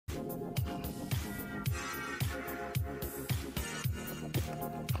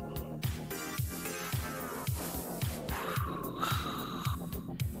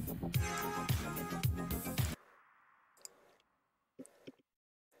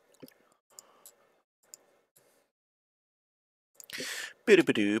Boo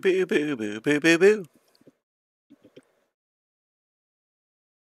boo boo boo boo boo boo boo boo.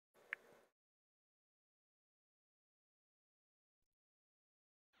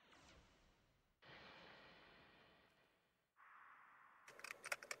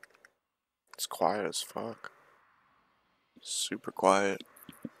 It's quiet as fuck. Super quiet.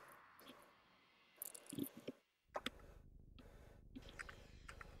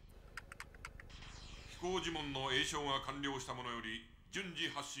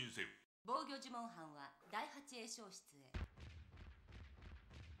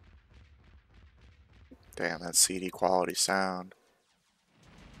 Damn, that CD quality sound.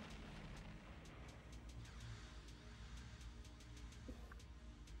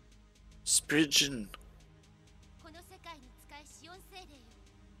 Spriggan.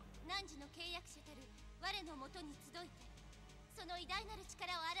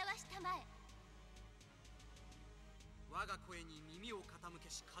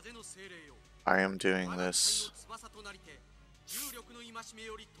 I am doing this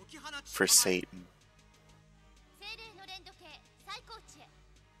for Satan.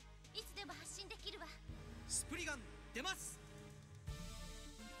 Spriggan,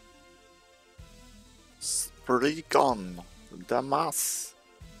 Damas.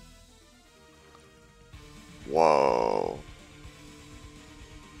 Whoa.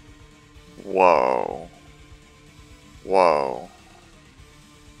 Whoa. Whoa.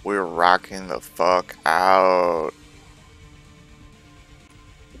 We're rocking the fuck out.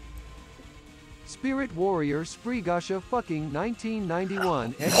 Spirit Warrior Spriggan fucking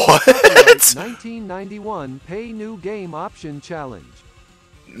 1991 What? 1991 Pay New Game Option Challenge.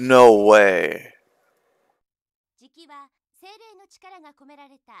 No way. 時期は精霊の力が込めら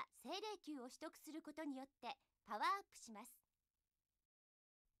れた精霊球を取得することによってパワーアップします。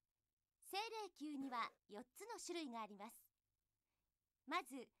精霊球には4つの種類があります。ま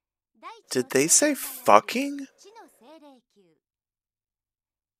ず、第一の Did they say fucking? 地の精霊球。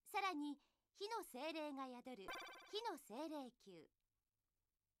さらに、火の精霊が宿る火の精霊球。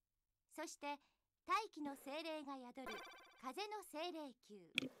そして、大気の精霊が宿る風の精霊球。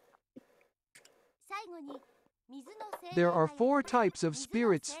最後に、There are 4 types of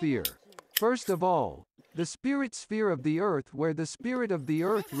spirit sphere. First of all, the spirit sphere of the earth where the spirit of the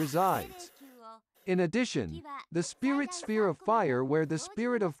earth resides. In addition, the spirit sphere of fire where the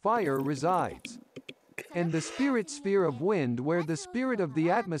spirit of fire resides. And the spirit sphere of wind where the spirit of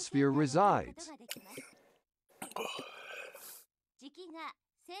the atmosphere resides.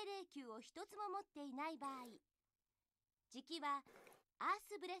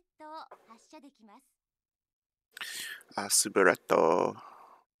 Asuburetto.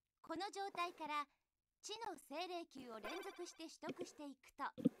 この状態から地の精霊球を連続して取得していくと、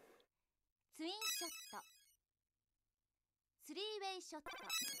ツインショット、スリーウェイショット、フ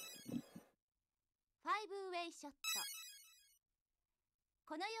ァイブウェイショット、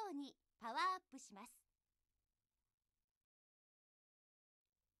このようにパワーアップします。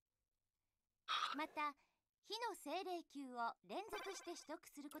また、火の精霊球を連続して取得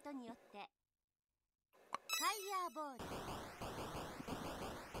することによって、ファイヤーボール、フ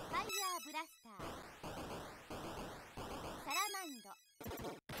ァイヤーブラスター、サラマンド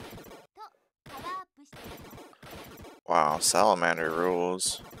とパワーアップしています。Wow, salamander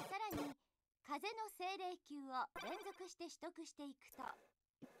rules. さらに、風の精霊球を連続して取得していくと、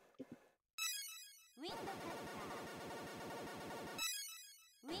ウィンドカッタ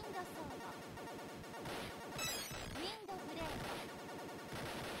ー、ウィンドソード、ウィンドブレード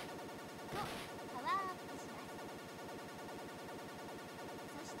とパワーアップします。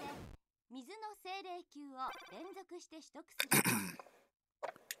そして水の精霊球を連続して取得すると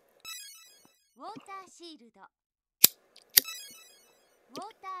ウォーターシールド、ウォー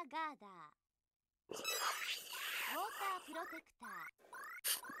ターガーダー、ウォータープロテクター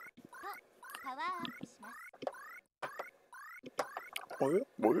とパワーアップします。このよう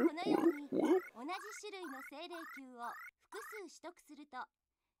に同じ種類の精霊球を複数取得すると、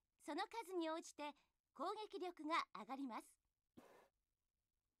その数に応じて攻撃力が上がります。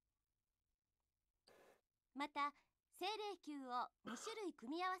また、精霊球を2種類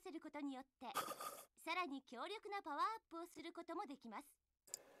組み合わせることによって、さらに強力なパワーアップをすることもできます。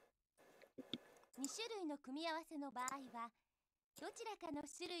2種類の組み合わせの場合は、どちらかの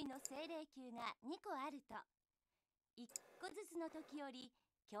種類の精霊球が2個あると、1個ずつの時より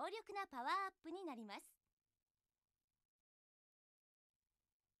強力なパワーアップになります。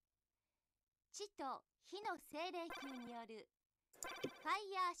地と火の精霊球によるファ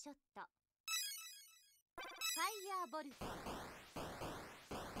イヤーショット、ファイヤーボルト、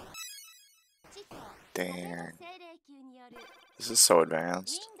地と風の精霊球による This is so ウィ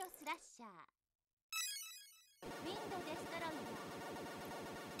advanced. ンドスラッシャー、ウィンドデストロイヤ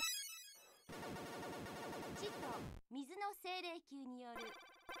ー、地と水の精霊球による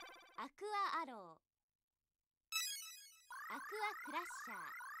アクアアロー、アクアクラッシャー、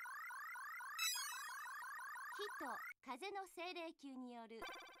火と風の精霊球による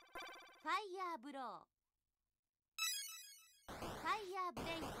ファイヤーブロー、ファイヤーブ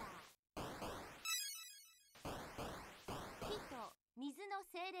レイザー、火と水の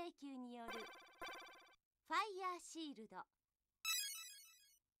精霊球によるファイヤーシールド、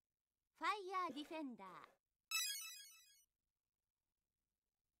ファイヤーディフェンダー、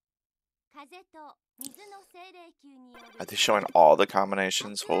風と水の精霊球による Are they showing all the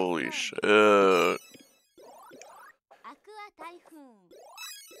combinations? Holy shit. アクアタイフーン、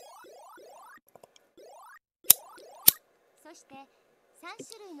そして3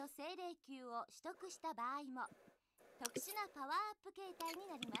種類の精霊球を取得した場合も特殊なパワーアップ形態に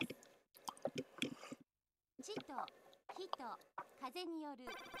なります。地と火と風による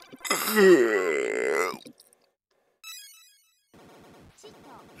地と火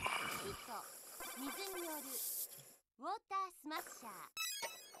と水によるウォータースマッシャ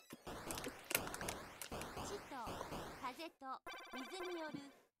ー、地と風と水による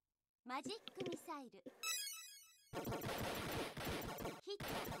マジックミサイル、火と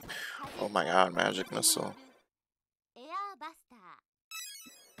風 Oh my god, magic missile. エアーバスタ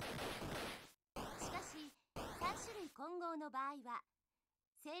ー。しかし3種類混合の場合は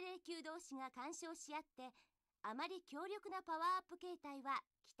精霊球同士が干渉し合ってあまり強力なパワーアップ形態は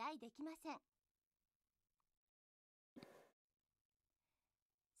期待できません。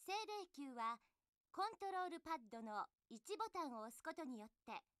精霊球はコントロールパッドの1ボタンを押すことによっ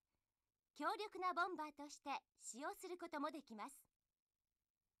て強力なボンバーとして使用することもできます。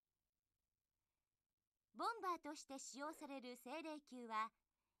ボンバーとして使用される精霊球は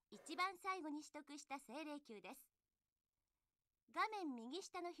一番最後に取得した精霊球です。画面右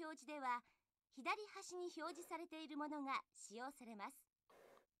下の表示では左端に表示されているものが使用されます。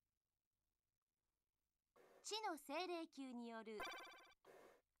地の精霊球による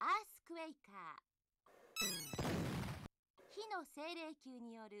アースクエイカー、火の精霊球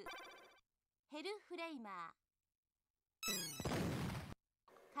によるヘルフレイマー、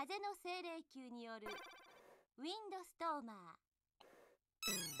風の精霊球によるウィンドストーマー、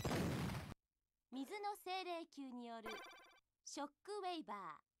水の精霊球によるショックウェイバー。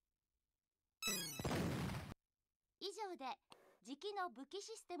以上で磁気の武器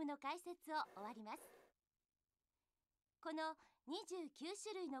システムの解説を終わります。この29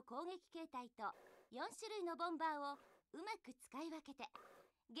種類の攻撃形態と4種類のボンバーをうまく使い分けて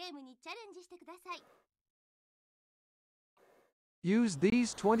ゲームにチャレンジしてください。Use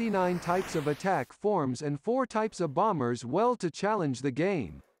these 29 types of attack forms and 4 types of bombers well to challenge the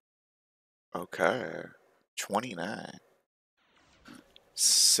game. Okay. 29.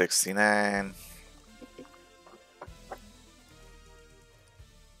 69.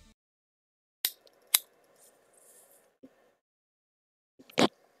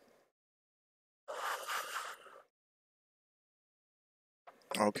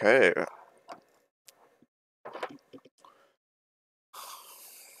 Okay.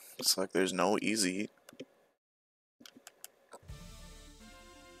 Looks like there's no easy.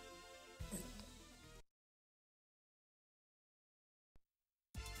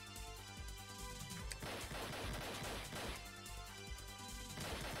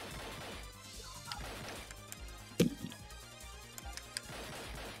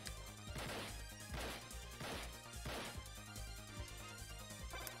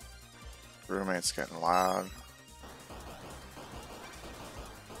 Roommate's getting loud.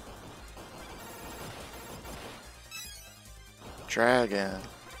 Dragon.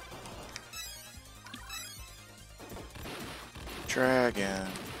 Dragon.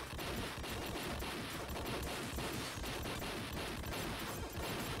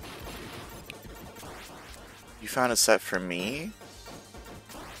 You found a set for me?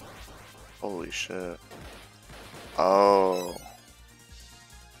 Holy shit. Oh.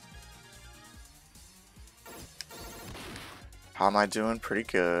 How am I doing? Pretty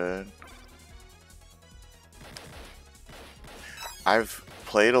good. I've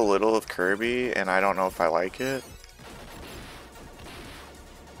played a little of Kirby and I don't know if I like it.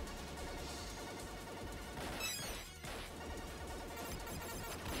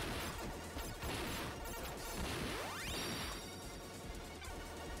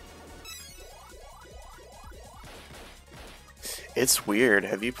 It's weird.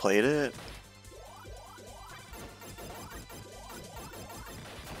 Have you played it?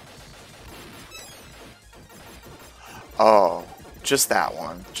 Oh, Just that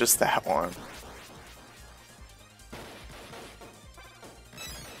one. Just that one.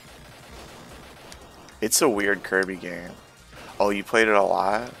 It's a weird Kirby game. Oh, you played it a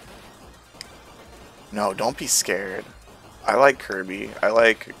lot? No, don't be scared. I like Kirby. I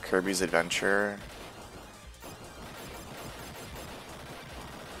like Kirby's Adventure.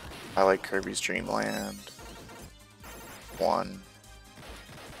 I like Kirby's Dream Land 1.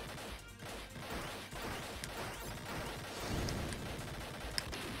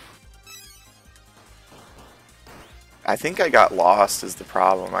 I think I got lost is the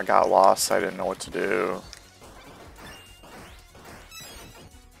problem. I got lost, I didn't know what to do.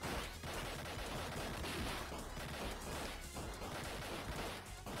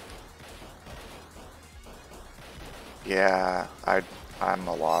 Yeah, I'm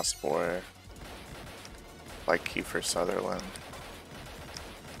a lost boy. Like Kiefer Sutherland.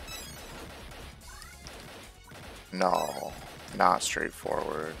 No, not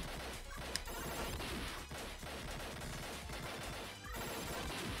straightforward.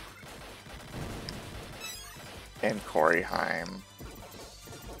 And Corey Haim.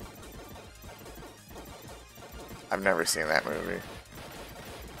 I've never seen that movie.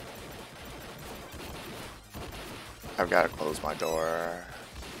 I've got to close my door.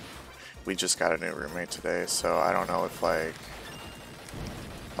 We just got a new roommate today, so I don't know if like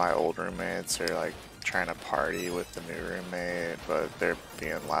my old roommates are like trying to party with the new roommate, but they're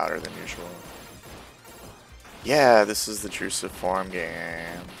being louder than usual. Yeah, this is the Drusiform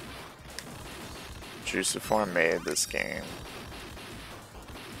game. Drusiform made this game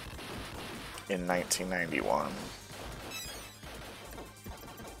in 1991.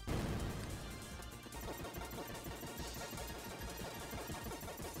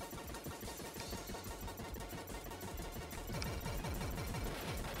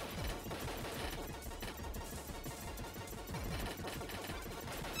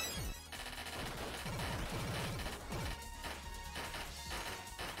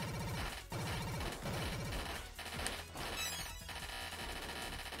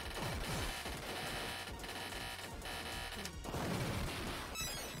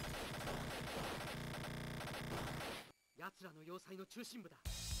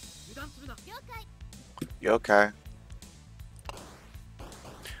 You okay?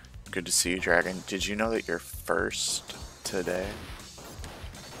 Good to see you, Dragon. Did you know that you're first today?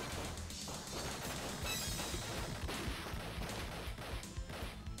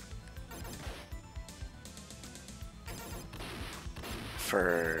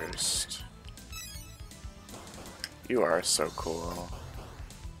 First. You are so cool.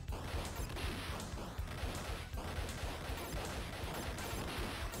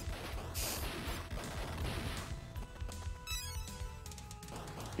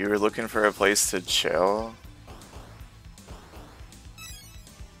 You were looking for a place to chill?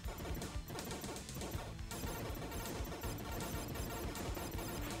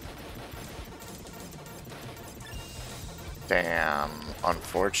 Damn,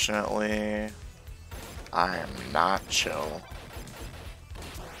 unfortunately, I am not chill.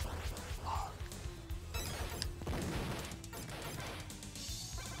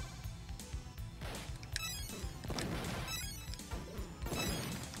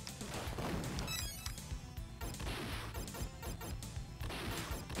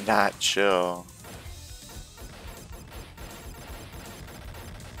 Not chill.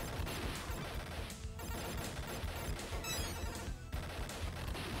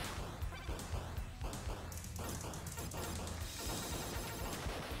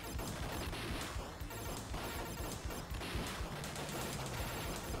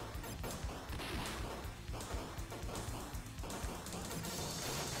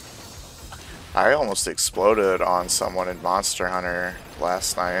 I almost exploded on someone in Monster Hunter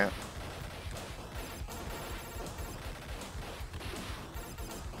last night.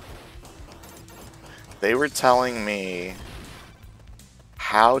 They were telling me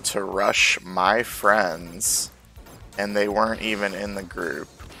how to rush my friends, and they weren't even in the group.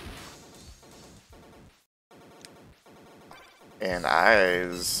 And I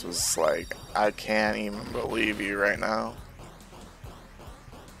was like, I can't even believe you right now.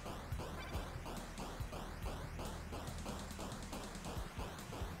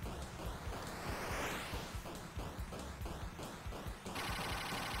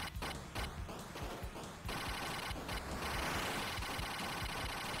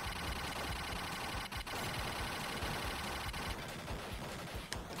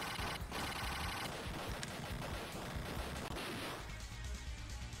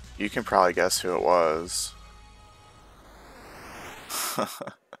 You can probably guess who it was.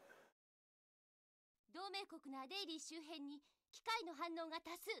 機械の反応が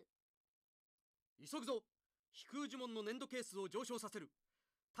多数。急ぐぞ。飛空呪文の粘土係数を上昇させる。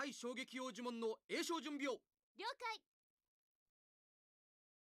対衝撃用呪文の詠唱準備を。了解。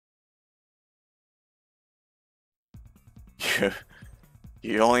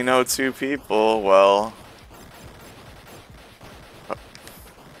You only know 2 people, well...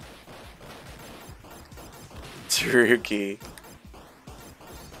 Taruki.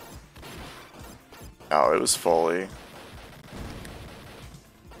 Oh, it was Foley.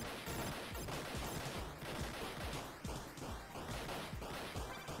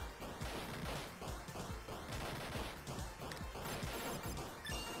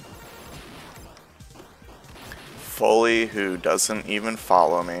 Foley, who doesn't even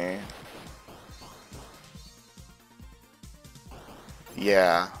follow me.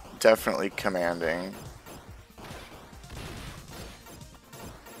 Yeah, definitely commanding.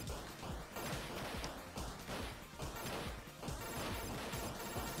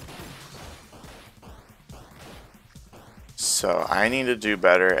 So I need to do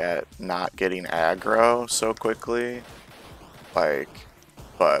better at not getting aggro so quickly. Like,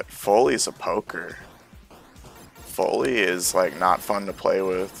 but Foley's a poker. Foley is like not fun to play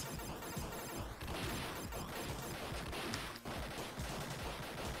with.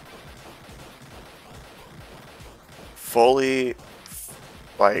 Foley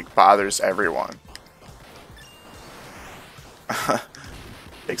like bothers everyone.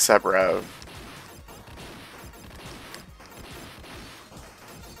 Except Rev.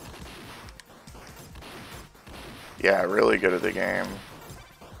 Yeah, really good at the game.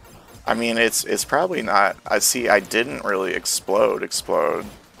 I mean, it's probably not. I see. I didn't really explode,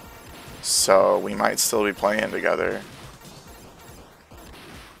 so we might still be playing together.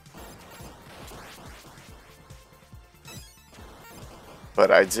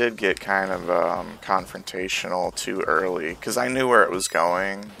 But I did get kind of confrontational too early because I knew where it was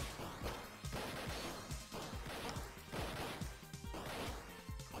going.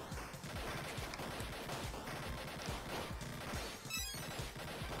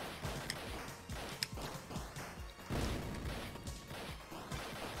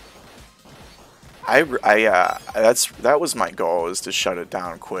 That was my goal, is to shut it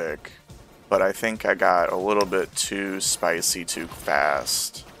down quick, but I think I got a little bit too spicy too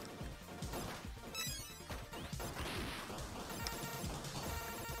fast.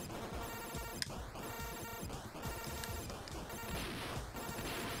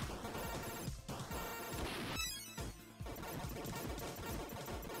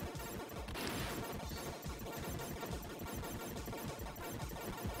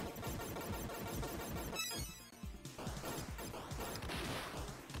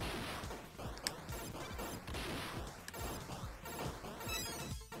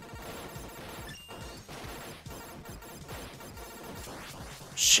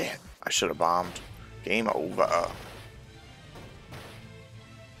 Shit, I should have bombed. Game over.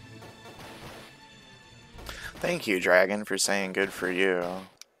 Thank you, Dragon, for saying good for you.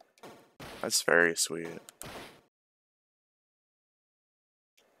 That's very sweet.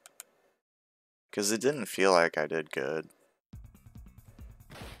 Because it didn't feel like I did good.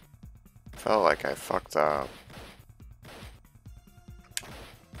 Felt like I fucked up.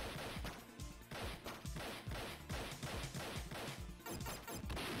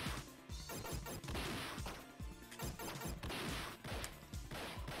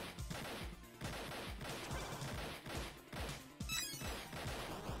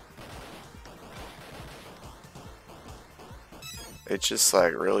 It just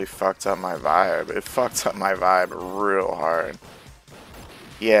like really fucked up my vibe. It fucked up my vibe real hard.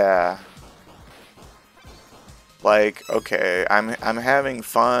 Yeah. Like, okay, I'm having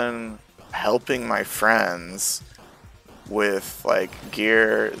fun helping my friends with like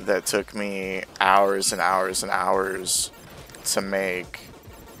gear that took me hours and hours and hours to make.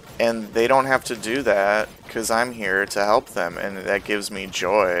 And they don't have to do that because I'm here to help them, and that gives me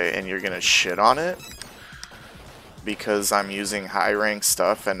joy, and you're gonna shit on it? Because I'm using high rank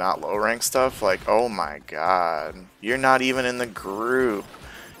stuff and not low rank stuff? Like, oh my god. You're not even in the group.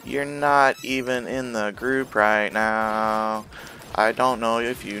 You're not even in the group right now. I don't know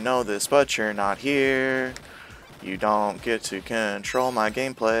if you know this, but you're not here. You don't get to control my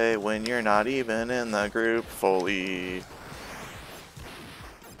gameplay when you're not even in the group fully.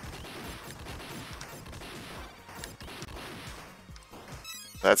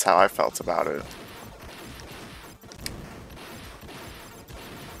 That's how I felt about it.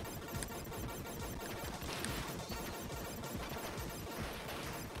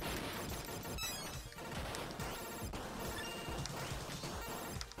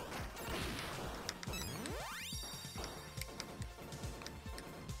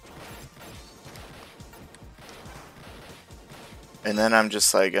 And then I'm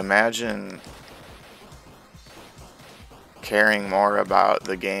just like, imagine caring more about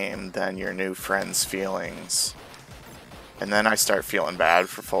the game than your new friend's feelings. And then I start feeling bad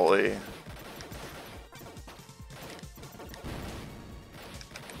for Foley.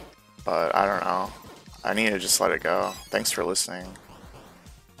 But I don't know. I need to just let it go. Thanks for listening.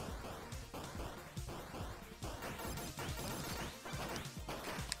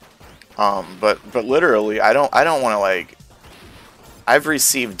 But literally, I don't want to like. I've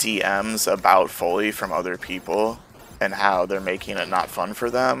received DMs about Foley from other people and how they're making it not fun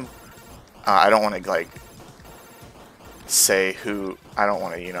for them. I don't want to like say who. I don't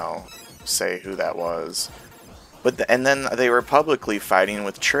want to, you know, say who that was. But and then they were publicly fighting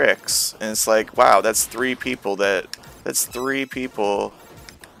with Tricks, and it's like, wow, that's three people that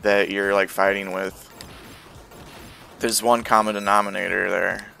you're like fighting with. There's one common denominator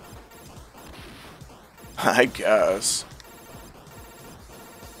there. I guess.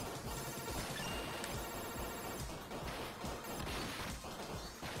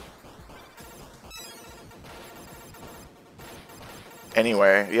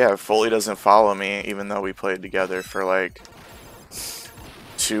 Anyway, yeah, Foley doesn't follow me, even though we played together for like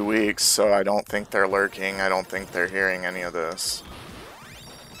 2 weeks, so I don't think they're lurking. I don't think they're hearing any of this.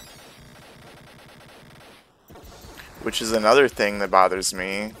 Which is another thing that bothers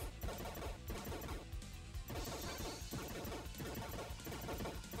me.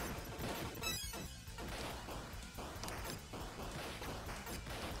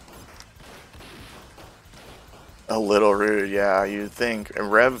 A little rude, yeah, you'd think.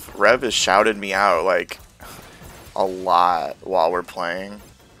 And Rev has shouted me out like a lot while we're playing.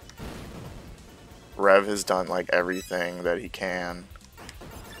 Rev has done like everything that he can.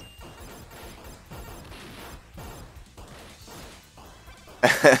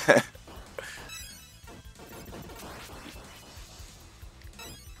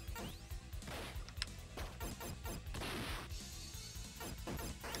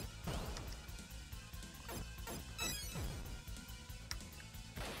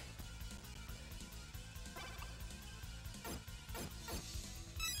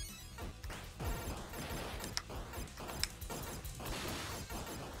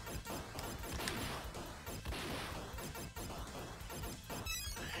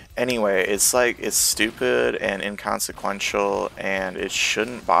 Anyway, it's like, it's stupid and inconsequential and it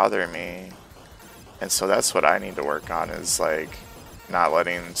shouldn't bother me. And so that's what I need to work on, is like not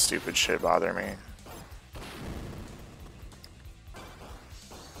letting stupid shit bother me.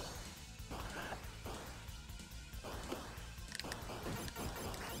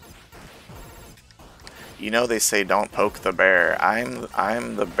 You know, they say don't poke the bear.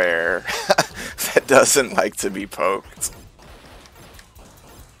 I'm the bear that doesn't like to be poked.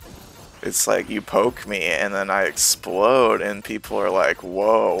 It's like you poke me and then I explode and people are like,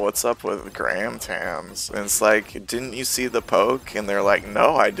 whoa, what's up with Gram Tams? And it's like, didn't you see the poke? And they're like,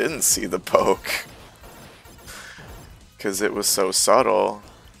 no, I didn't see the poke. Because it was so subtle.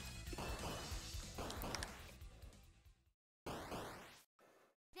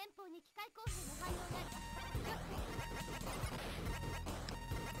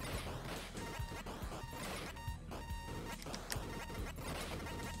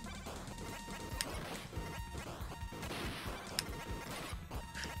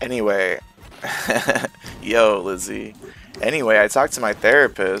 Anyway, yo, Lizzie. Anyway, I talked to my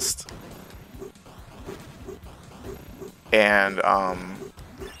therapist, and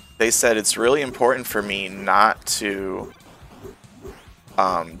they said it's really important for me not to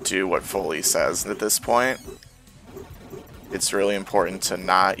do what Foley says at this point. It's really important to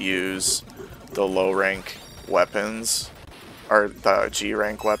not use the low rank weapons, or the G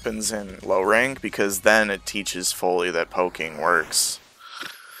rank weapons in low rank, because then it teaches Foley that poking works.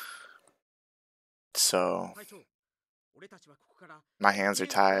 So, my hands are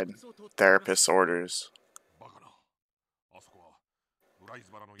tied. Therapist's orders.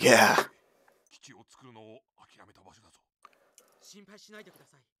 Yeah. 心配しないでくだ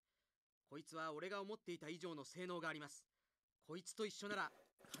さい。こいつは俺が思っていた以上の性能があります。こいつと一緒なら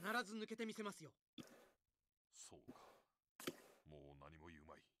必ず抜けてみせますよ。そうか。もう何も言う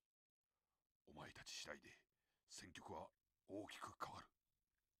まい。お前たち次第で戦局は大きく変わる。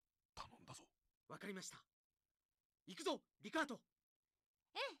頼んだぞ。わかりました。行くぞ、リカート。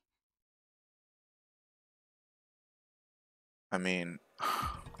ええ。I mean,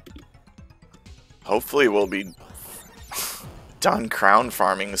 hopefully we'll be done crown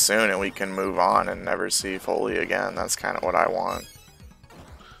farming soon and we can move on and never see Foley again. That's kind of what I want.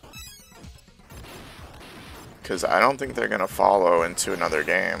 Because I don't think they're going to follow into another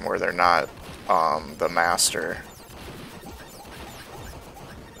game where they're not the master.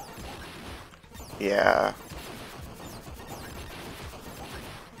 Yeah.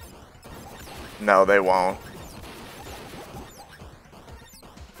 No, they won't.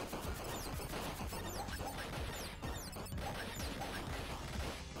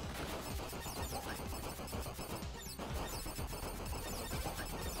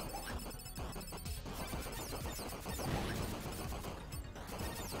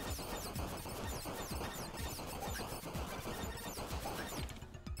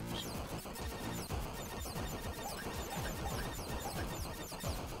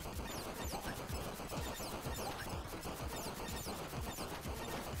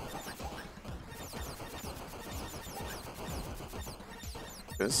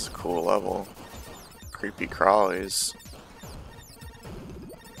 This is a cool level. Creepy crawlies.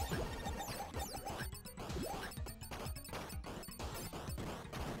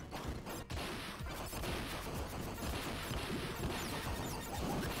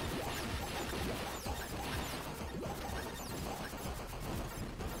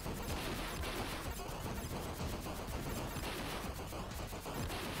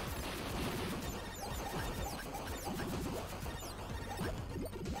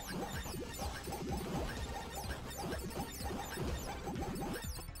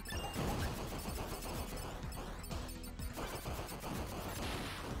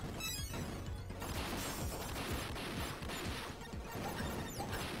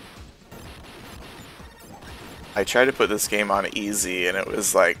 I tried to put this game on easy and it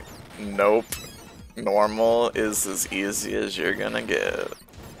was like, nope, normal is as easy as you're gonna get.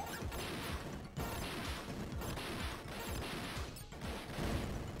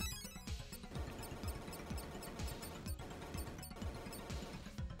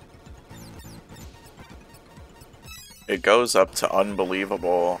 It goes up to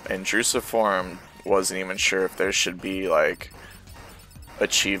unbelievable, and Drusiform wasn't even sure if there should be like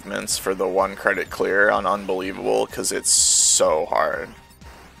achievements for the 1 credit clear on unbelievable because it's so hard.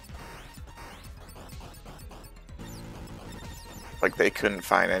 Like they couldn't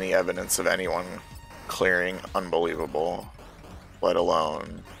find any evidence of anyone clearing unbelievable, let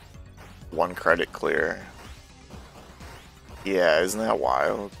alone 1 credit clear. Yeah, isn't that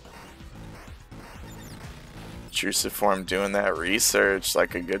wild? Drusiform doing that research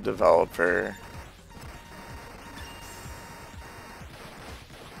like a good developer.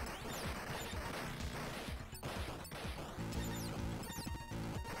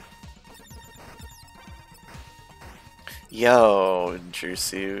 Yo,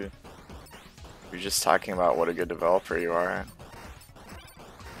 Drusi, you're just talking about what a good developer you are.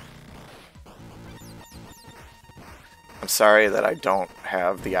 I'm sorry that I don't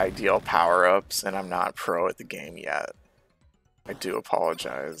have the ideal power-ups and I'm not pro at the game yet. I do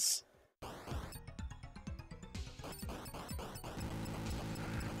apologize.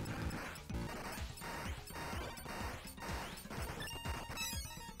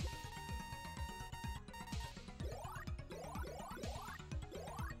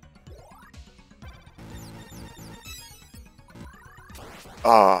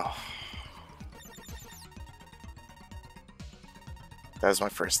 Oh. That was my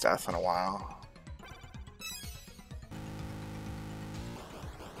first death in a while.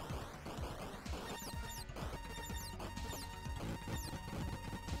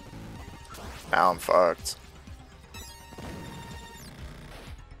 Now I'm fucked.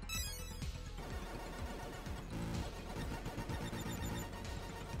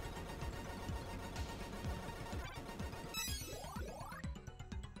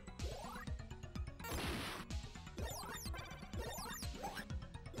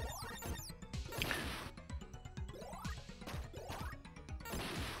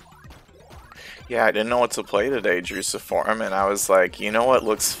 Yeah, I didn't know what to play today, Drusiform, and I was like, you know what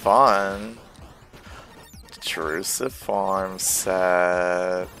looks fun? Drusiform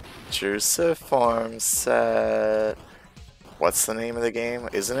set. Drusiform set. What's the name of the game?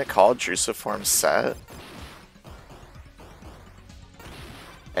 Isn't it called Drusiform set?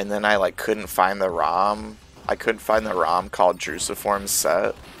 And then I like couldn't find the ROM. I couldn't find the ROM called Drusiform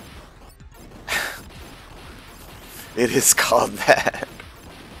set. It is called that.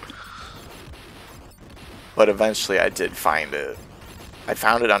 But eventually I did find it. I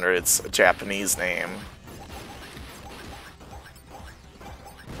found it under its Japanese name.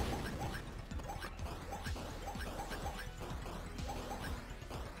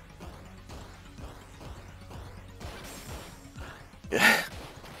 Yeah.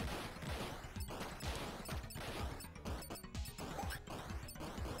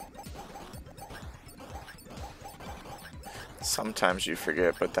 Sometimes you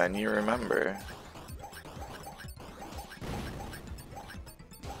forget, but then you remember.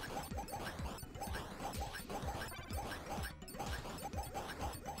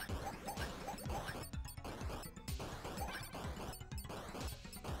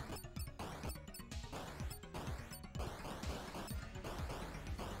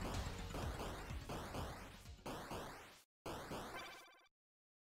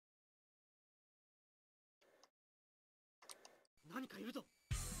 かいるぞ。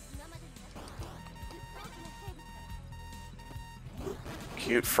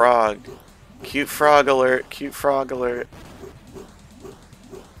 Cute frog. Cute frog alert. Cute frog alert.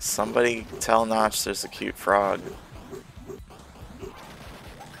 Somebody tell Notch there's a cute frog.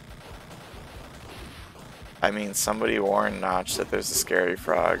 I mean, somebody warn Notch that there's a scary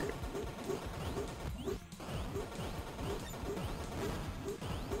frog.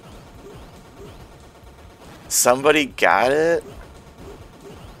 Somebody got it?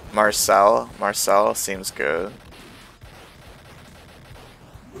 Marcel? Marcel seems good.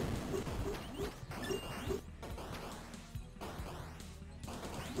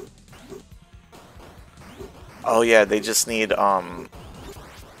 Oh yeah, they just need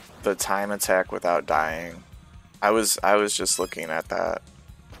the time attack without dying. I was just looking at that.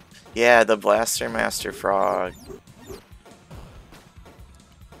 Yeah, the Blaster Master Frog.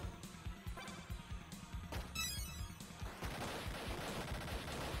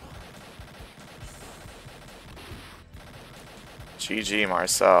 GG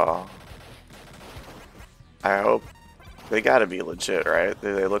Marcel. I hope they gotta be legit, right?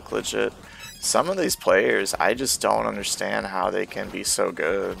 They look legit. Some of these players, I just don't understand how they can be so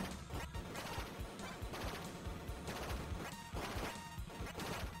good.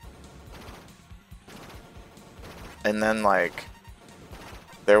 And then, like,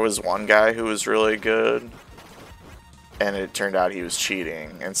 there was one guy who was really good, and it turned out he was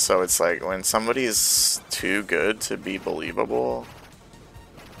cheating. And so it's like, when somebody's too good to be believable,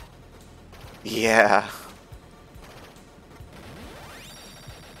 yeah.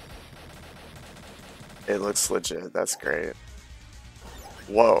 It looks legit. That's great.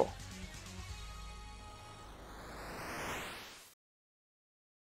 Whoa.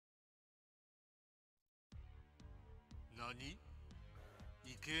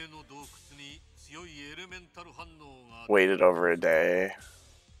 Waited over a day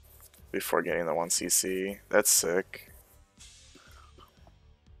before getting the 1cc. That's sick.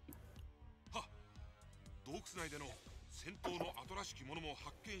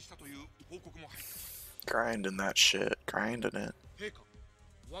 Grinding that shit. Grinding it.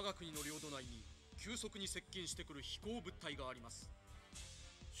 我が国の領土内に急速に接近してくる飛行物体があります。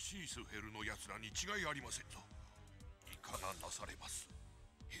シースヘルの奴らに違いありませんぞ。いかがなされます、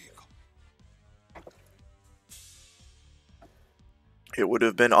陛下。 It would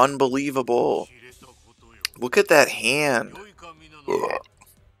have been unbelievable. Look at that hand. Ugh.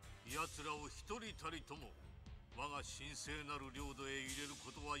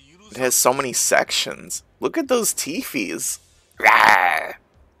 It has so many sections. Look at those teefies. Rawr.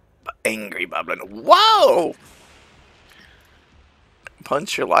 Angry bubbling. Whoa!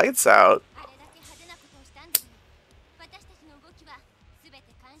 Punch your lights out.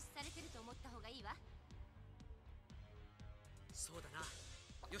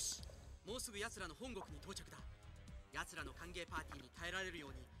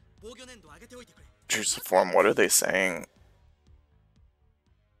 Drusiform, what are they saying?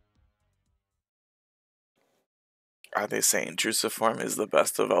 Are they saying Drusiform is the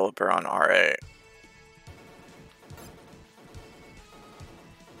best developer on RA?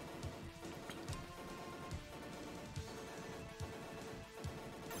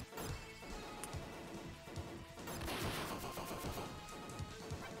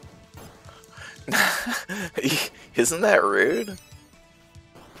 Isn't that rude?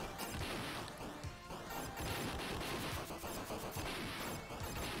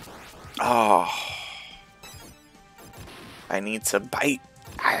 Oh, I need to bite.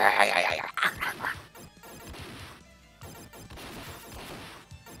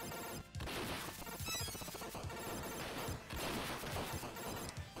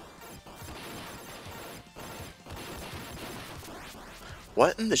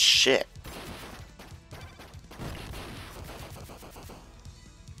 What in the shit?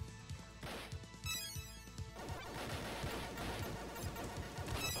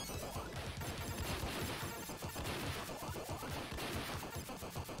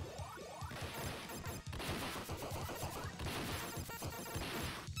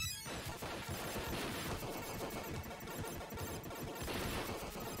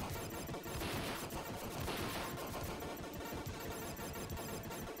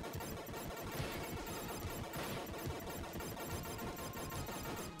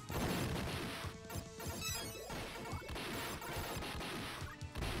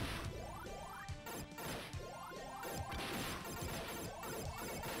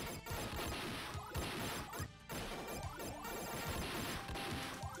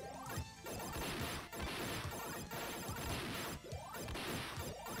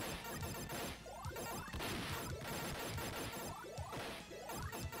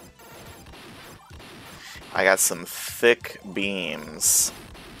 I got some thick beams.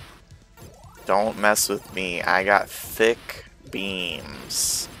 Don't mess with me. I got thick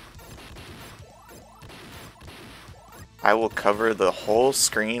beams. I will cover the whole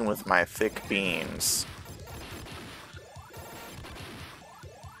screen with my thick beams.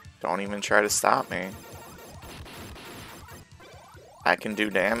 Don't even try to stop me. I can do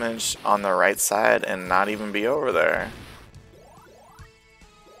damage on the right side and not even be over there.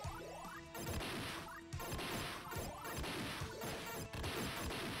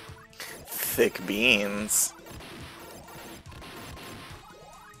 Thick beans.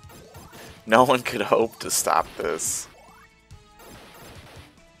 No one could hope to stop this.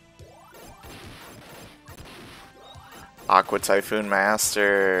 Aqua Typhoon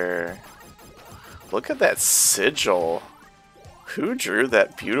Master. Look at that sigil. Who drew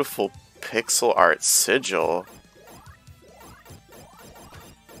that beautiful pixel art sigil?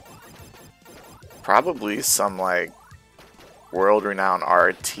 Probably some like world-renowned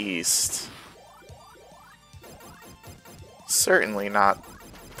artiste. Certainly not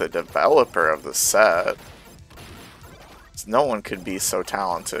the developer of the set. No one could be so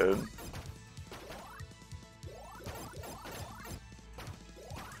talented.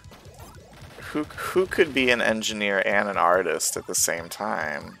 Who could be an engineer and an artist at the same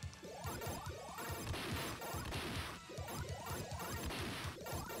time?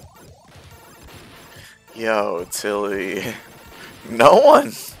 Yo, Tilly. No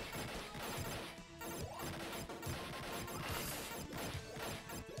one!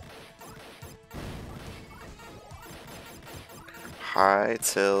 Hi,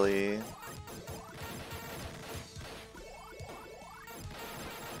 Tilly.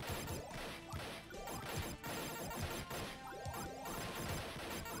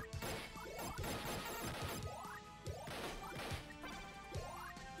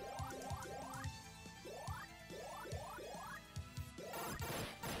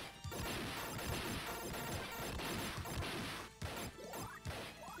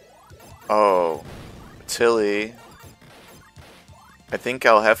 Oh, Tilly. I think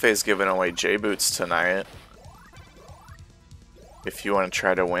El Jefe's giving away J-Boots tonight. If you want to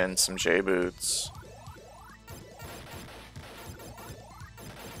try to win some J-Boots.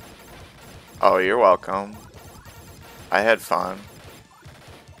 Oh, you're welcome. I had fun.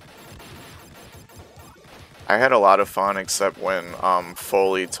 I had a lot of fun except when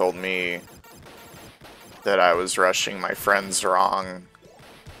Foley told me that I was rushing my friends wrong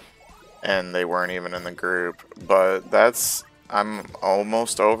and they weren't even in the group. But that's... I'm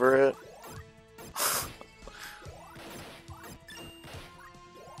almost over it.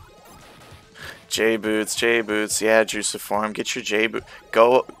 J-Boots, J-Boots, yeah, Juiciform, get your J-Boots,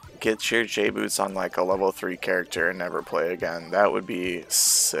 go get your J-Boots on like a level 3 character and never play again. That would be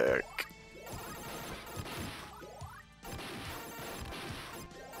sick.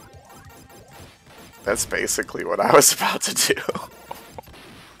 That's basically what I was about to do.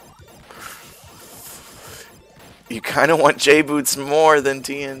 You kind of want J-Boots more than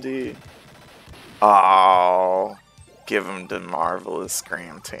D&D. Oh, give them to Marvelous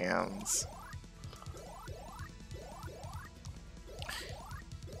Graham Tams.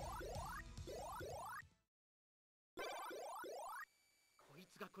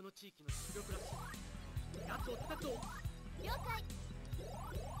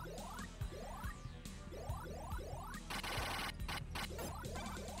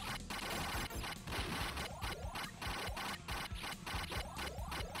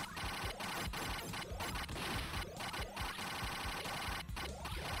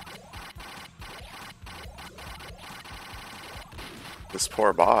 This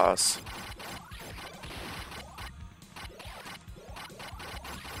poor boss.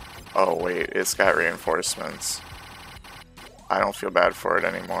 Oh wait, it's got reinforcements. I don't feel bad for it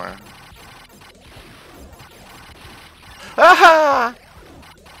anymore. Aha!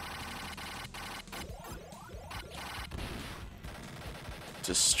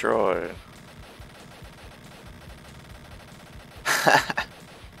 Destroyed.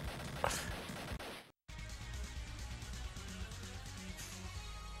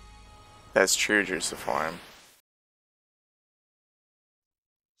 That's true, Juiciform.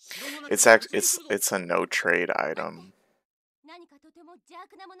 It's a no trade item.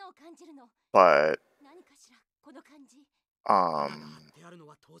 But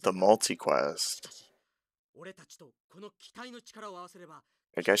the multi-quest,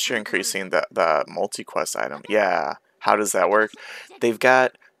 I guess you're increasing the multi-quest item. Yeah. How does that work? They've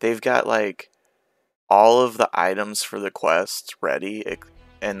got like all of the items for the quest ready,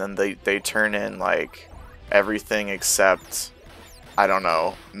 and then they turn in like everything except I don't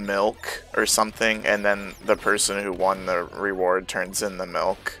know, milk or something, and then the person who won the reward turns in the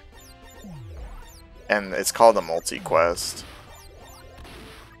milk. And it's called a multi-quest.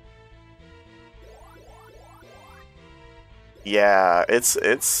 Yeah, it's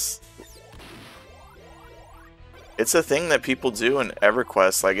a thing that people do in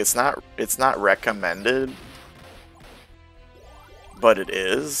EverQuest. Like, it's not recommended, but it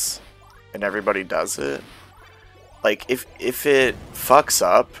is, and everybody does it. Like, if it fucks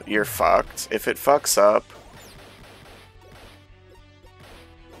up, you're fucked. If it fucks up,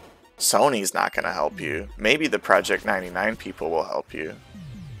 Sony's not gonna help you. Maybe the Project 99 people will help you.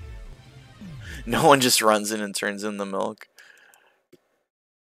 No one just runs in and turns in the milk.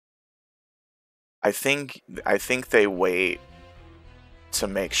 I think they wait to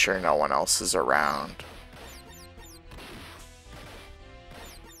make sure no one else is around.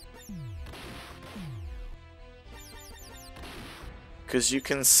 Because you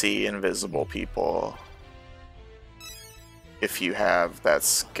can see invisible people if you have that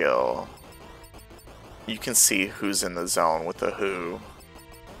skill. You can see who's in the zone with the who.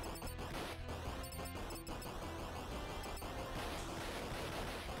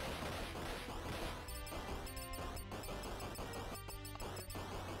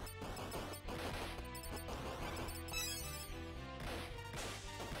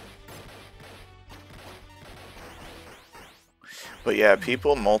 But yeah,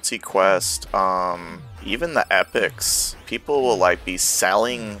 people multi-quest, even the epics, people will like be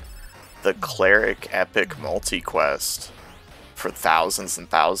selling the cleric epic multi-quest for thousands and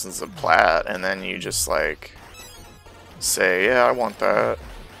thousands of plat, and then you just like say, yeah, I want that.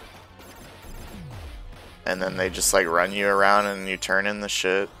 And then they just like run you around and you turn in the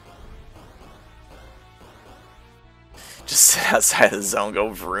shit. Just sit outside the zone, go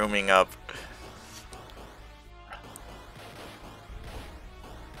vrooming up.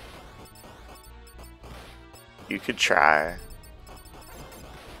 You could try.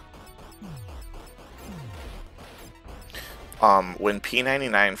 When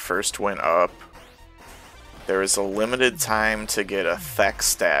P99 first went up, there was a limited time to get a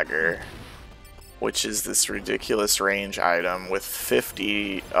Thex Dagger, which is this ridiculous range item with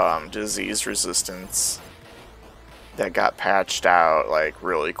 50 disease resistance that got patched out like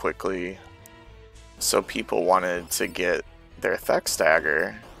really quickly. So people wanted to get their Thex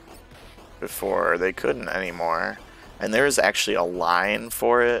Dagger before they couldn't anymore, and there was actually a line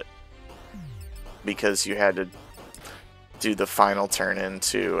for it because you had to do the final turn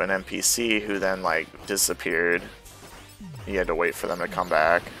into an NPC who then like disappeared. You had to wait for them to come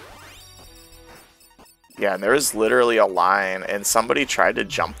back. Yeah, and there was literally a line, and somebody tried to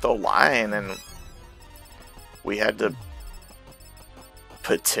jump the line, and we had to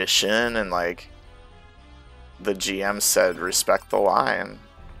petition, and like the GM said respect the line.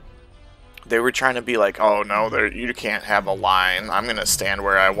 They were trying to be like, oh no, you can't have a line. I'm gonna stand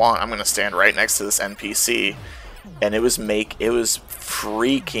where I want. I'm gonna stand right next to this NPC, and it was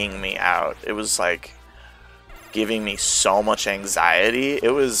freaking me out. It was like giving me so much anxiety.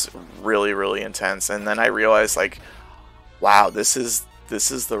 It was really, really intense. And then I realized, like, wow, this is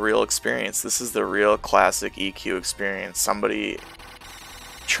the real experience. This is the real classic EQ experience. Somebody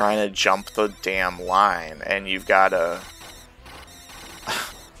trying to jump the damn line, and you've gotta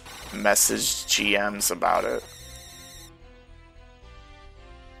message GMs about it.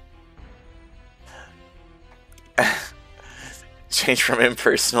 Change from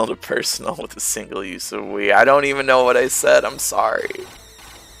impersonal to personal with a single use of we. I don't even know what I said. I'm sorry.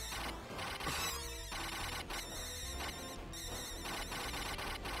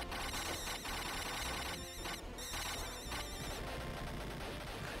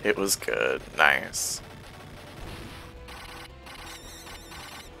 It was good. Nice.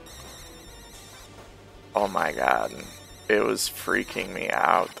 Oh my god. It was freaking me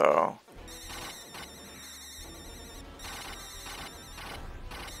out though.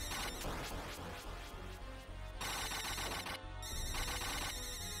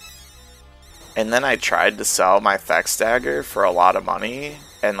 And then I tried to sell my Thex Dagger for a lot of money,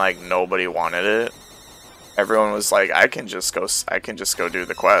 and like nobody wanted it. Everyone was like, I can just go do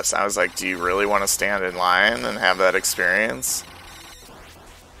the quest. I was like, do you really want to stand in line and have that experience?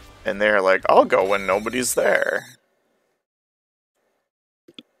 And they're like, I'll go when nobody's there.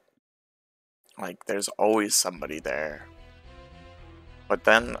 Like, there's always somebody there. But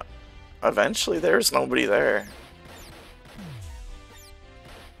then, eventually, there's nobody there.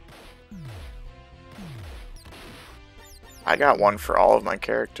 I got one for all of my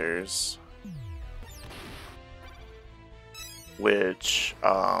characters. Which,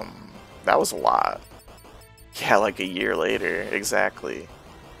 that was a lot. Yeah, like a year later, exactly.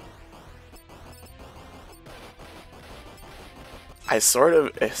 It's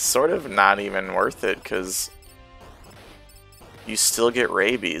sort of not even worth it, because you still get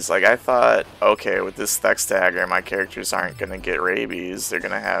rabies. Like, I thought, okay, with this Thex Dagger, my characters aren't gonna get rabies. They're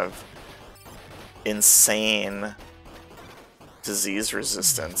gonna have insane disease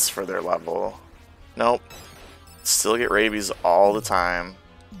resistance for their level. Nope. Still get rabies all the time.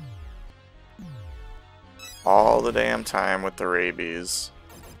 All the damn time with the rabies.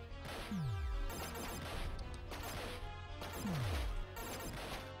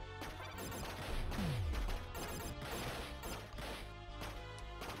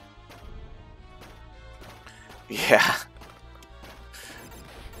 Yeah.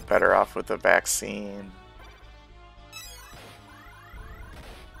 Better off with the vaccine.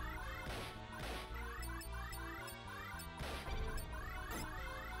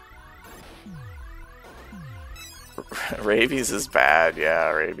 Rabies is bad, yeah,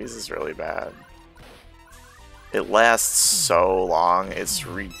 rabies is really bad. It lasts so long, it's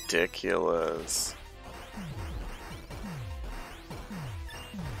ridiculous.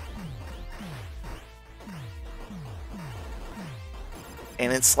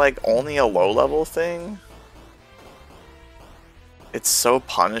 And it's like only a low level thing. It's so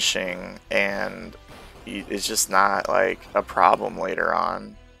punishing, and it's just not like a problem later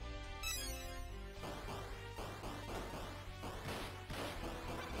on.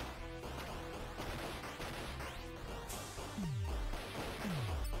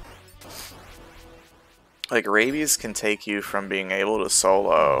 Like, rabies can take you from being able to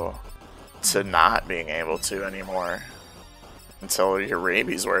solo to not being able to anymore until your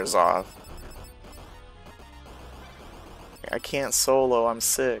rabies wears off. I can't solo, I'm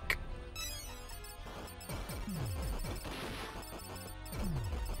sick.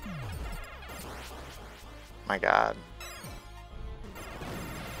 My god.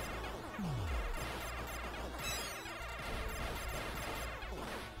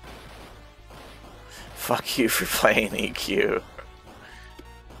 Fuck you for playing EQ.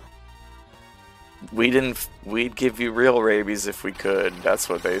 We'd give you real rabies if we could, that's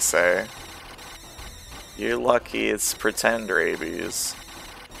what they say. You're lucky it's pretend rabies.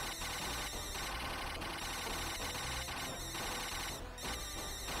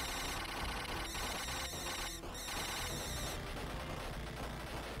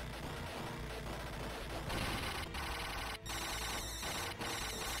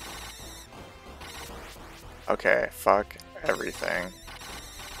 Okay, fuck everything.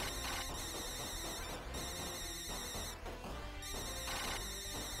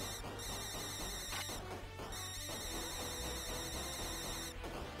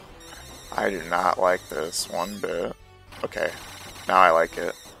 I do not like this one bit. Okay, now I like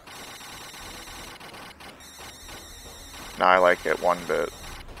it. Now I like it one bit.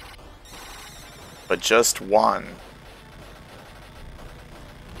 But just one.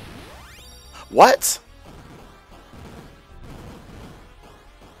 What?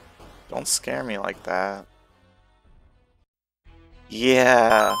 Don't scare me like that.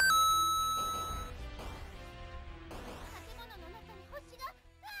 Yeah.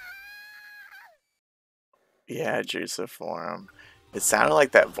 Yeah, Juiciform. It sounded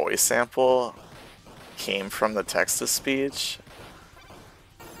like that voice sample came from the text-to-speech.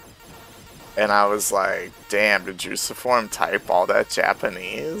 And I was like, damn, did Juiciform type all that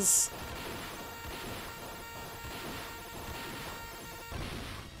Japanese?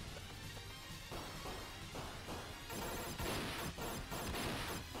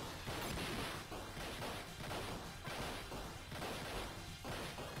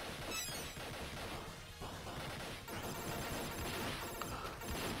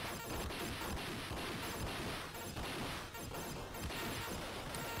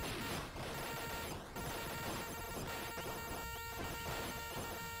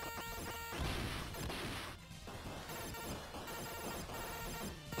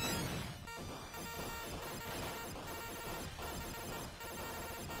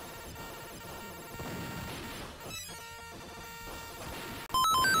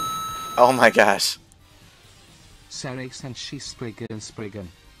 Oh my gosh. Seirei, Senshi, Spriggan.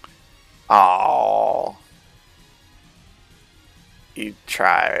 Oh. You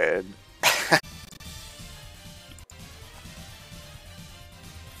tried.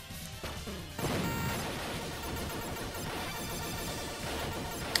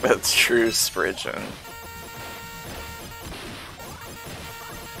 That's true, Spriggan.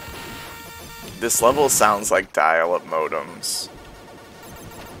 This level sounds like dial-up modems.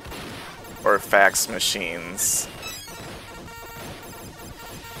 Or fax machines.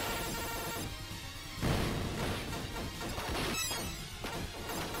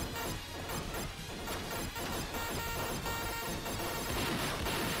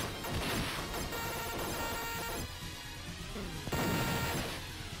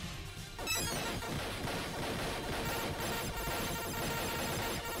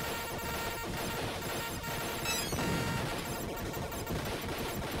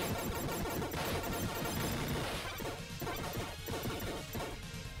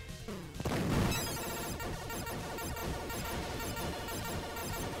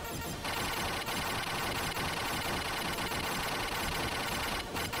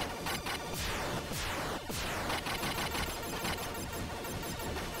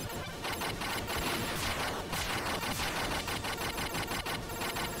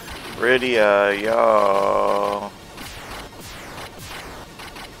 Rydia, yo.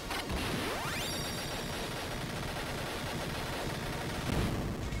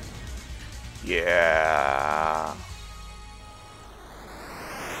 Yeah.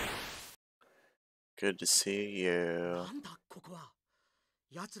 Good to see you. なんだここは。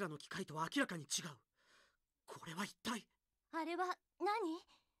奴らの機械とは明らかに違う。これは一体。あれは何？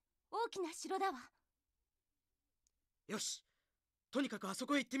大きな城だわ。よし。とにかくあそ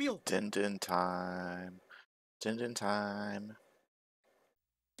こへ行ってみよう。Din time. Din time.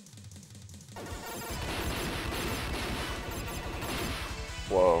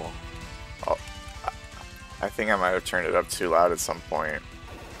 Whoa. Oh, I think I might have turned it up too loud at some point.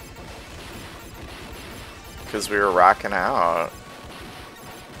 Because we were rocking out.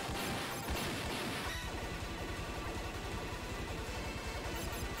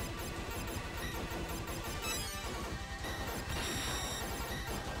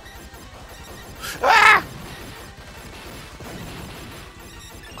 Ah!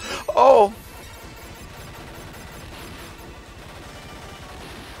 Oh!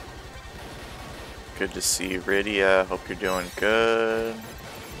 Good to see you, Rydia. Hope you're doing good.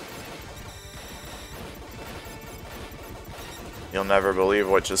 You'll never believe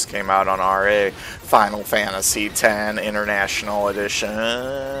what just came out on RA. Final Fantasy X International Edition.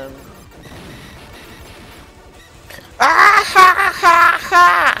 Ah ha ha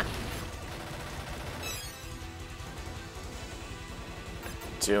ha!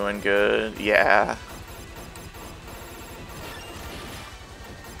 Doing good, yeah.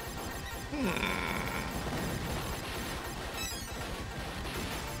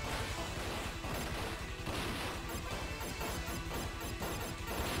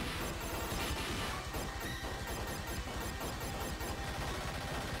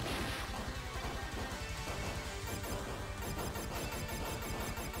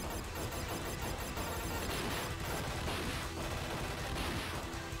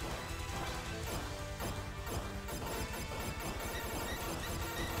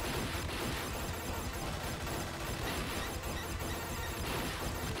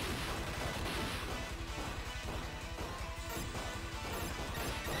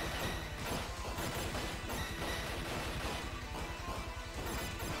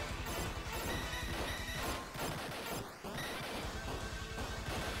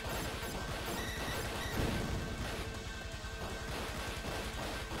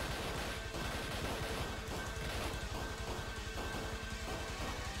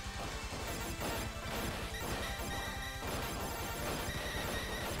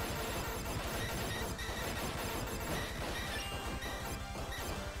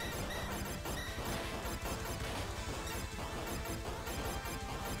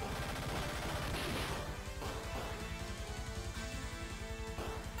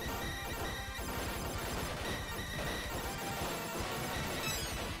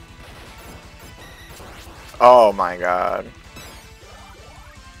 Oh my god.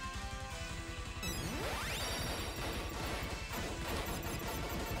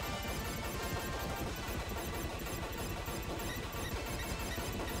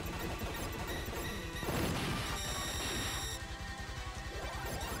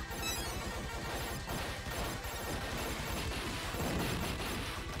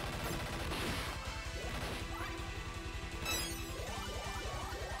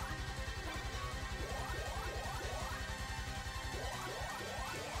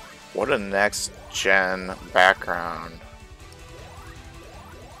 What a next gen background.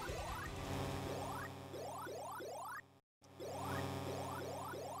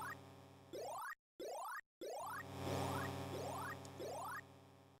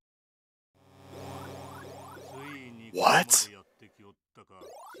 What?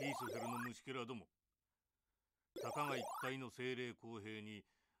 たかが一体の精霊公平に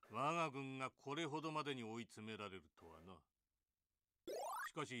我が軍がこれほどまでに追い詰められるとはな。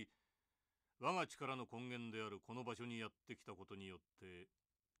しかし我が力の根源であるこの場所にやってきたことによって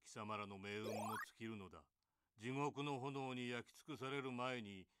貴様らの命運も尽きるのだ。地獄の炎に焼き尽くされる前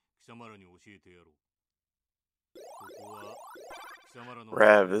に貴様らに教えてやろう。ここは貴様らの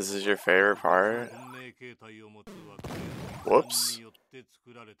Rev, this is your favorite part? 運命形態を持つ惑星 Whoops. によって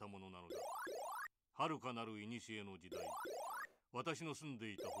作られたものなのだ。遥かなる古の時代、私の住んで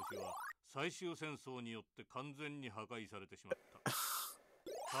いた星は最終戦争によって完全に破壊されてしまった。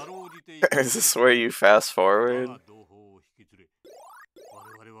かろうじて Is this where you fast forward? 我が同胞を引き連れ、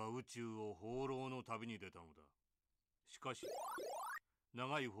我々は宇宙を放浪の旅に出たのだ。しかし、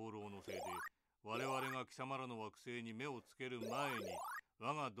長い放浪のせいで、我々が貴様らの惑星に目をつける前に、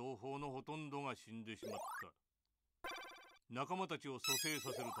我が同胞のほとんどが死んでしまった。仲間たちを蘇生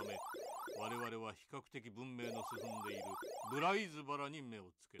させるため、我々は比較的文明の進んでいるブライズバラに目を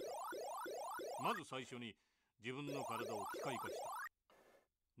つけた。まず最初に自分の体を機械化した。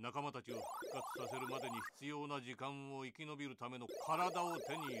仲間たちを復活させるまでに必要な時間を生き延びるための体を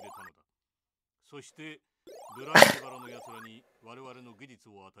手に入れたのだ。そしてブライズバラのやつらに我々の技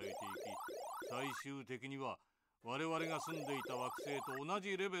術を与えていき、最終的には我々が住んでいた惑星と同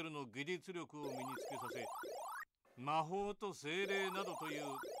じレベルの技術力を身につけさせ、魔法と精霊などという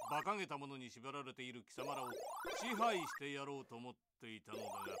馬鹿げたものに縛られている貴様らを支配してやろうと思っていたのだが、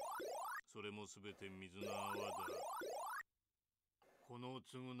それもすべて水の泡だ。この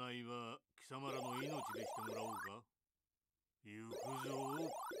償いは貴様らの命でしてもらおうか。行く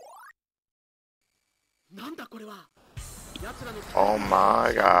ぞ。なんだこれは。奴らの Oh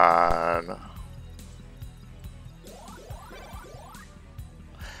my god.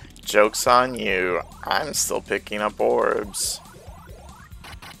 Joke's on you. I'm still picking up orbs.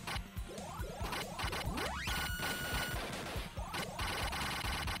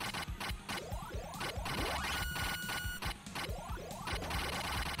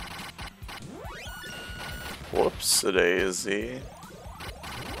 Whoops-a-daisy.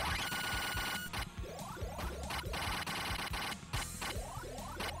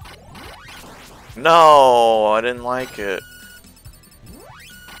 No, I didn't like it.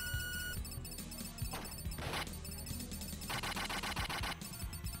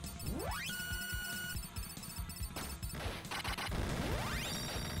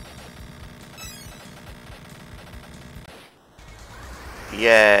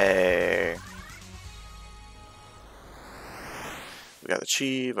 Yay. We got the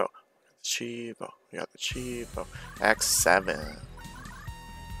Chivo. We got the Chivo. Act 7.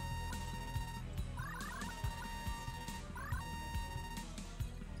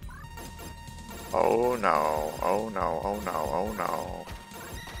 Oh no, oh no, oh no, oh no.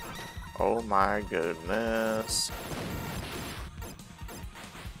 Oh my goodness.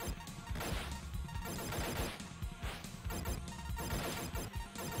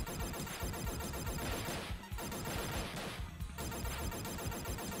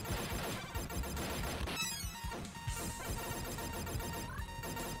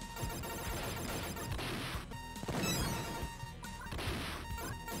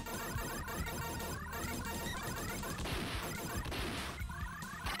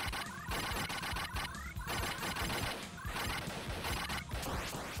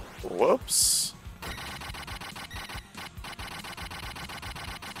 Whoops.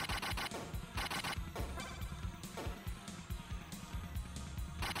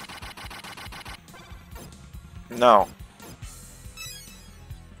 No.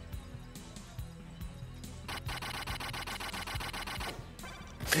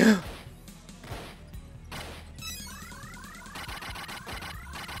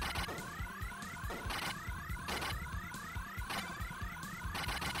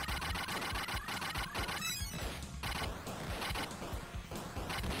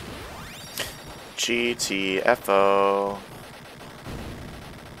 GTFO.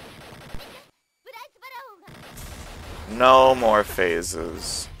 No more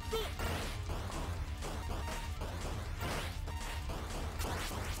phases.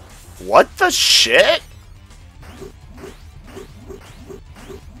 What the shit?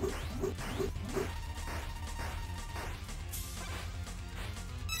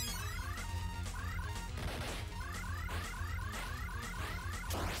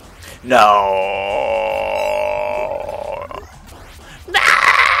 No.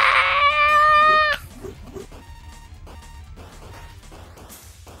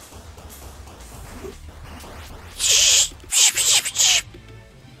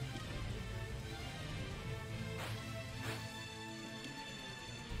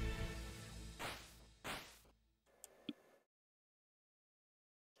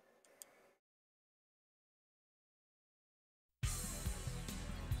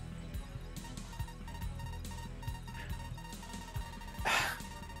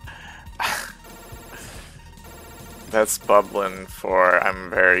 That's bubbling for I'm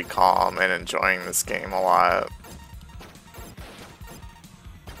very calm and enjoying this game a lot.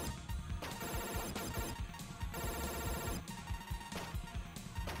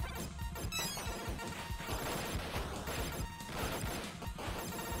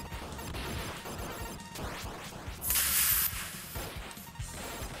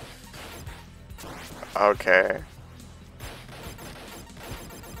 Okay.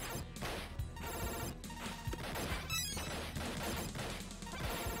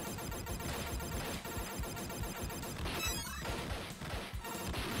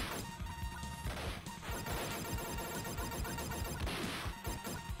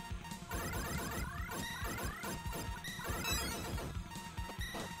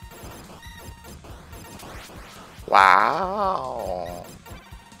 Wow.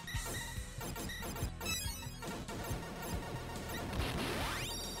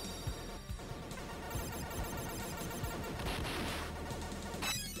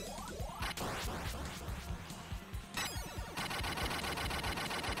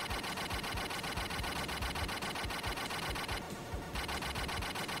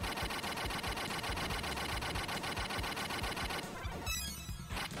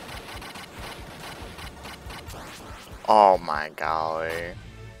 Oh my golly.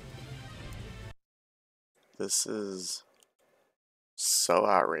 This is so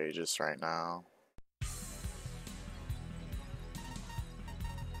outrageous right now.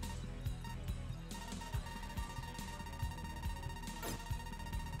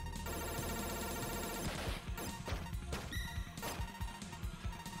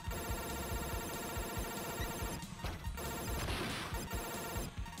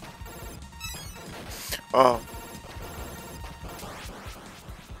 Oh.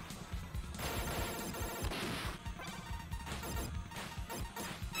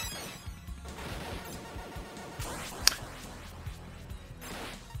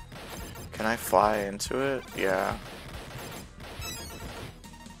 Can I fly into it? Yeah.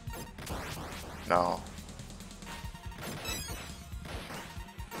 No.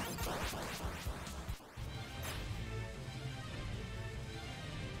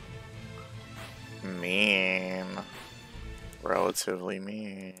 Mean. Relatively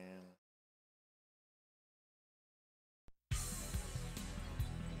mean.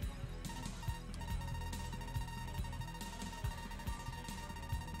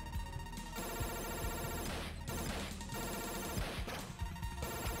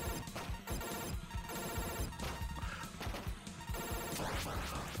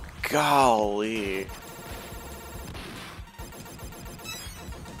 Golly.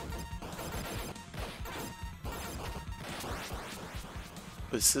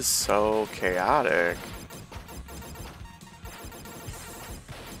 This is so chaotic.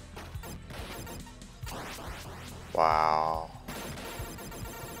 Wow.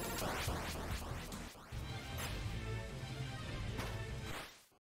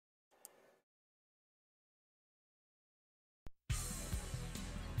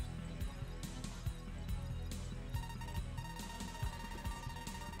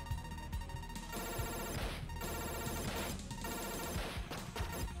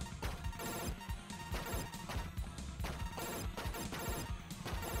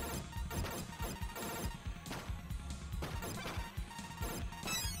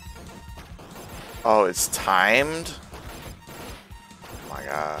 Oh, it's timed? Oh my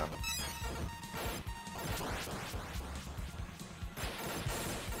god.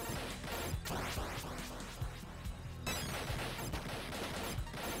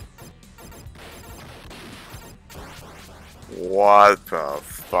 What the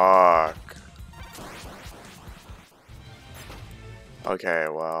fuck? Okay,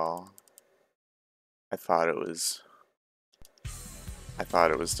 well, I thought it was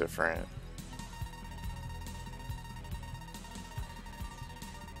different.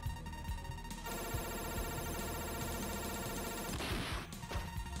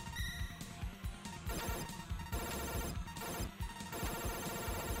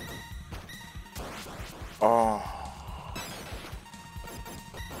 Oh.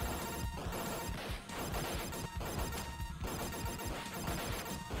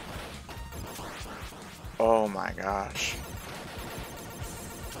 Oh my gosh.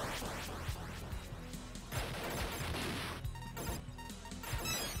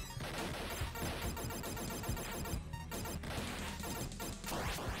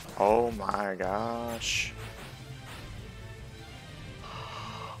 Oh my gosh.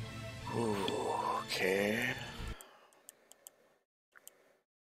 Ooh, okay.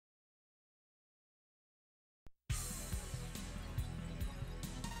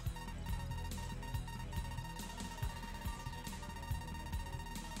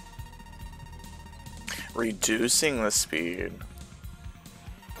 Reducing the speed.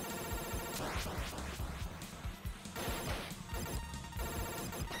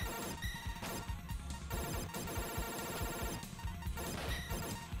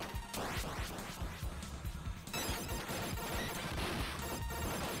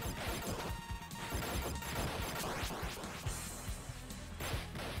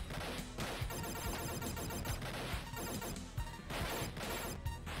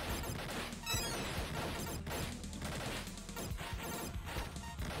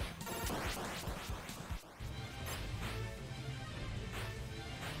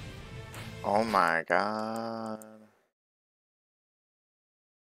 Oh my god.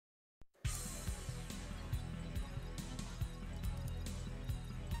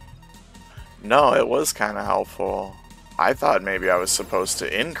 No, it was kind of helpful. I thought maybe I was supposed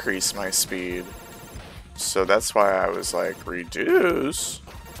to increase my speed. So that's why I was like, reduce,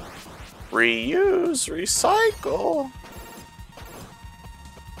 reuse, recycle.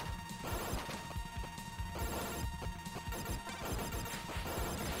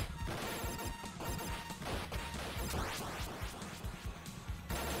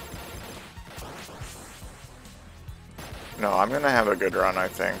 No, I'm gonna have a good run, I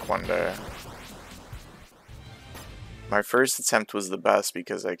think, one day. My first attempt was the best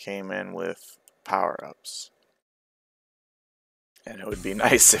because I came in with power-ups. And it would be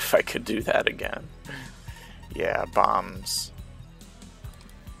nice if I could do that again. Yeah, bombs.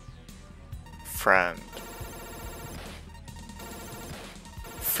 Friend.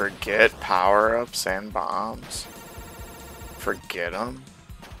 Forget power-ups and bombs? Forget them?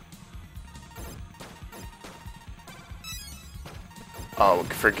 Oh,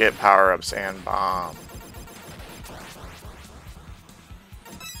 forget power-ups and bomb.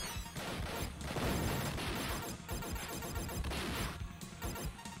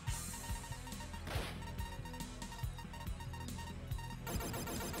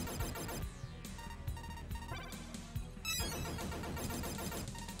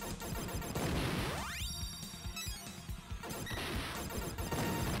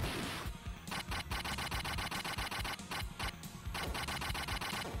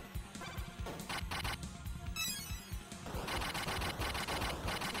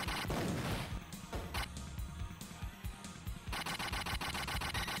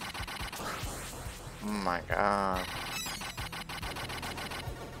 Oh my god.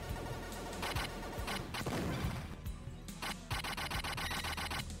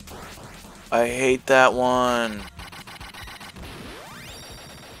 I hate that one.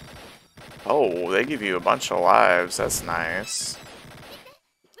 Oh, they give you a bunch of lives. That's nice.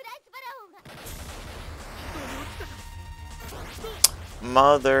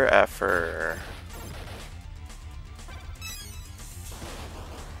 Mother effer.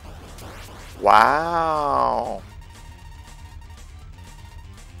 Wow.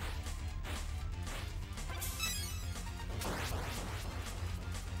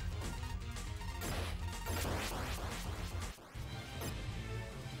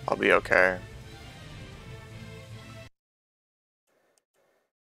 I'll be okay.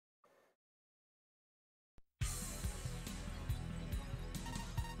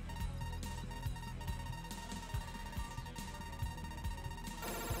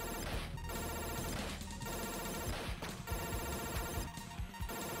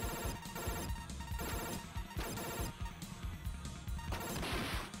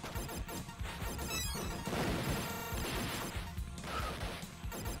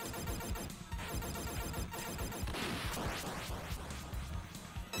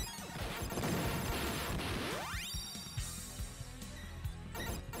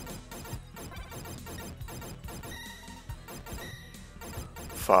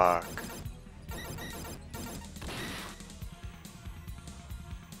 Fuck.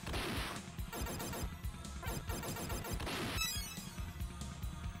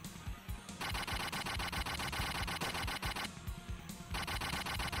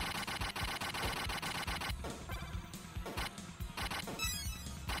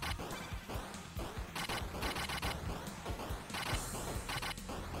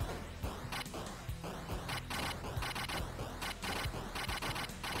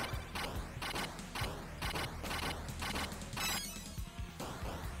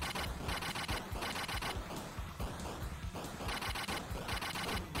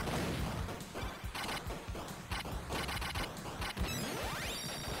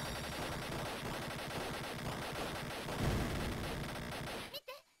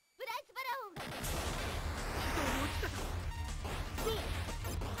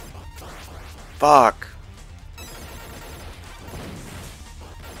 Fuck.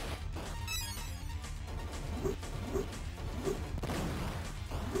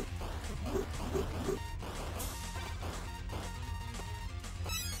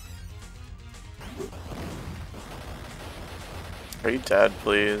 Are you dead,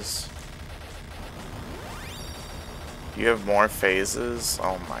 please? You have more phases?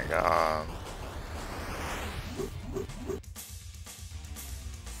 Oh my god.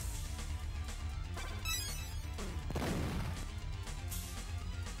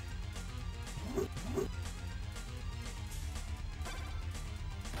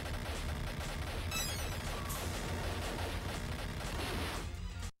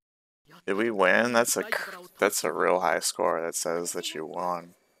 Did we win? That's a real high score that says that you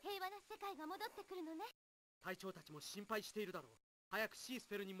won. 平和な世界が戻ってくるのね。隊長たちも心配しているだろう。早くシース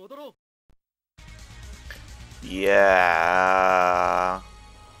フェルに戻ろう。Yeah.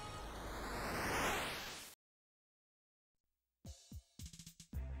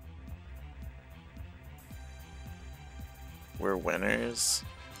 We're winners.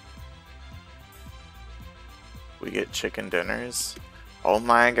 We get chicken dinners. Oh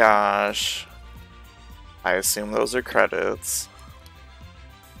my gosh. I assume those are credits.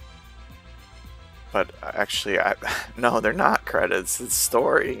 But actually, no, they're not credits. It's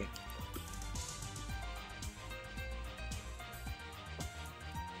story.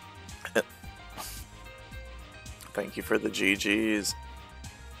 Thank you for the GGs.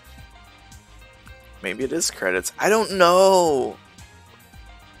 Maybe it is credits. I don't know.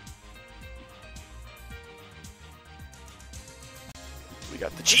 We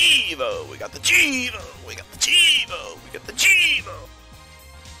got the Chivo. We got the Chivo. We got the Chivo. We got the Chivo.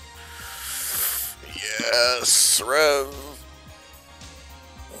 Yes, Rev.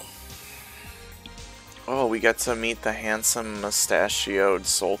 Oh, we got to meet the handsome mustachioed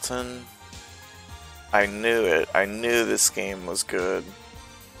Sultan. I knew it. I knew this game was good.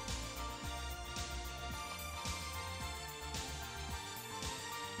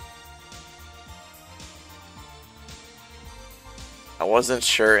 I wasn't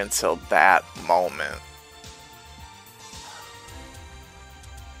sure until that moment.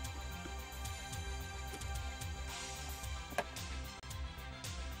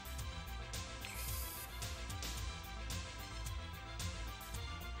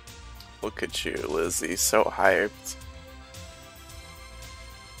 Look at you, Lizzie, so hyped.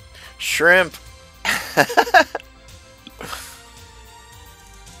 Shrimp!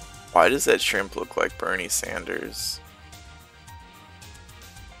 Why does that shrimp look like Bernie Sanders?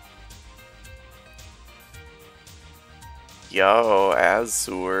 Yo,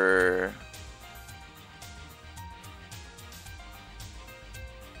 Azure.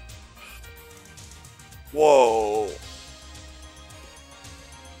 Whoa.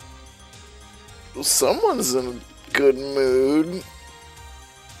 Someone's in a good mood.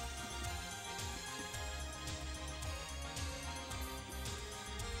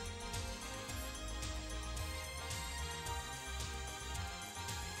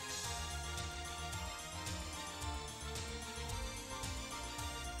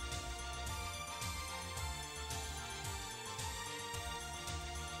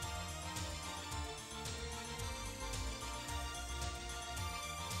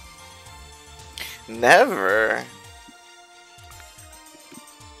 Never.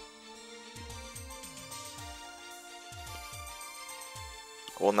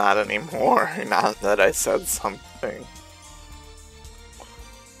 Well, not anymore. Not that I said something.